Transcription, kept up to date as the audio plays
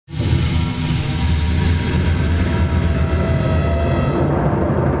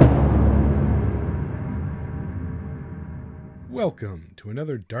Welcome to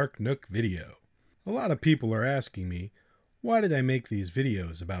another Dark Nook video. A lot of people are asking me, why did I make these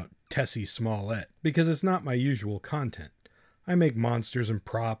videos about Tessie Smollett? Because it's not my usual content. I make monsters and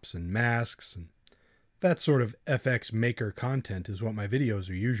props and masks, and that sort of FX maker content is what my videos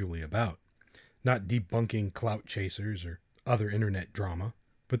are usually about. Not debunking clout chasers or other internet drama.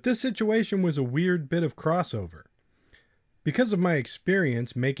 But this situation was a weird bit of crossover. Because of my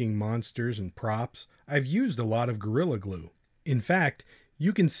experience making monsters and props, I've used a lot of Gorilla Glue. In fact,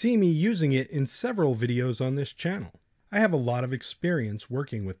 you can see me using it in several videos on this channel. I have a lot of experience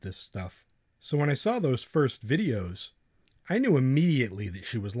working with this stuff. So when I saw those first videos, I knew immediately that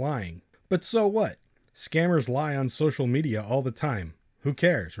she was lying. But so what? Scammers lie on social media all the time. Who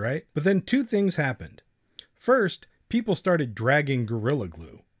cares, right? But then two things happened. First, people started dragging Gorilla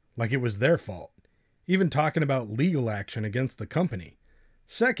Glue, like it was their fault, even talking about legal action against the company.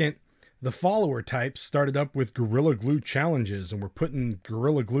 Second, the follower types started up with Gorilla Glue challenges and were putting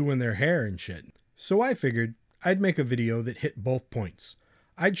Gorilla Glue in their hair and shit. So I figured I'd make a video that hit both points.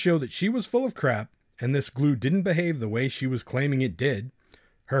 I'd show that she was full of crap and this glue didn't behave the way she was claiming it did.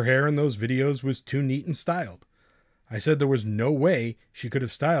 Her hair in those videos was too neat and styled. I said there was no way she could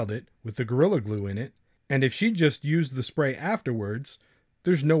have styled it with the Gorilla Glue in it, and if she just used the spray afterwards,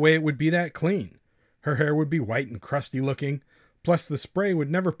 there's no way it would be that clean. Her hair would be white and crusty looking, plus the spray would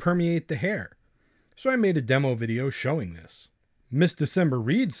never permeate the hair. So I made a demo video showing this. Miss December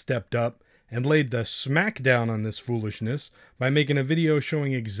Reed stepped up and laid the smackdown on this foolishness by making a video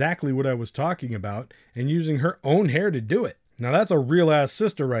showing exactly what I was talking about and using her own hair to do it. Now that's a real ass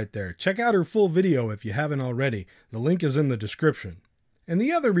sister right there. Check out her full video if you haven't already. The link is in the description. And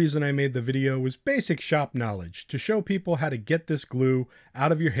the other reason I made the video was basic shop knowledge, to show people how to get this glue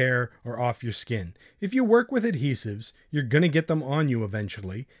out of your hair or off your skin. If you work with adhesives, you're going to get them on you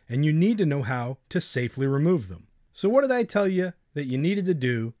eventually, and you need to know how to safely remove them. So what did I tell you that you needed to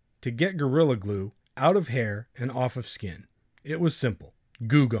do to get Gorilla Glue out of hair and off of skin? It was simple.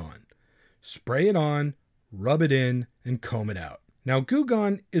 Goo Gone. Spray it on, rub it in, and comb it out. Now Goo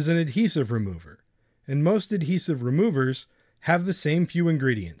Gone is an adhesive remover, and most adhesive removers have the same few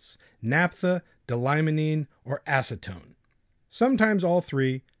ingredients: naphtha, dilimonene, or acetone. Sometimes all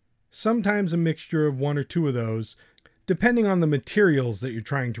three, sometimes a mixture of one or two of those, depending on the materials that you're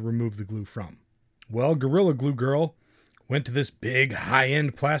trying to remove the glue from. Well, Gorilla Glue Girl went to this big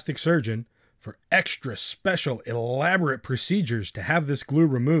high-end plastic surgeon for extra special elaborate procedures to have this glue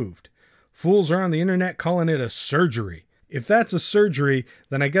removed. Fools are on the internet calling it a surgery. If that's a surgery,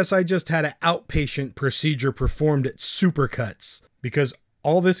 then I guess I just had an outpatient procedure performed at Supercuts. Because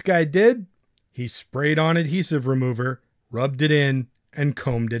all this guy did, he sprayed on adhesive remover, rubbed it in, and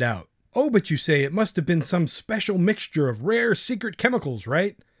combed it out. Oh, but you say it must have been some special mixture of rare secret chemicals,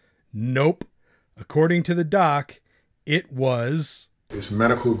 right? Nope. According to the doc, it was... It's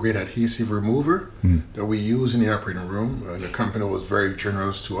medical grade adhesive remover that we use in the operating room. The company was very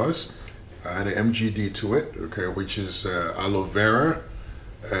generous to us. Add an MGD to it, okay, which is aloe vera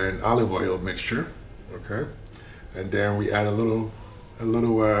and olive oil mixture, okay, and then we add a little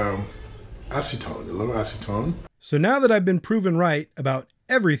acetone. So now that I've been proven right about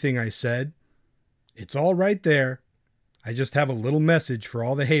everything I said, it's all right there. I just have a little message for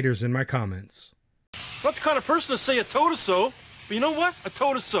all the haters in my comments. Not the kind of person to say I told her so, but you know what? I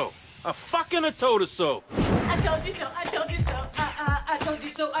told her so. I told her so. I told you so, I told you so, I told you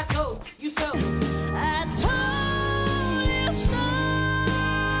so, I told you so. I told you so.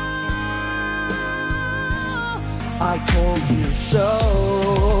 I told you so.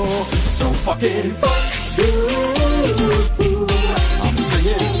 So fucking fuck you.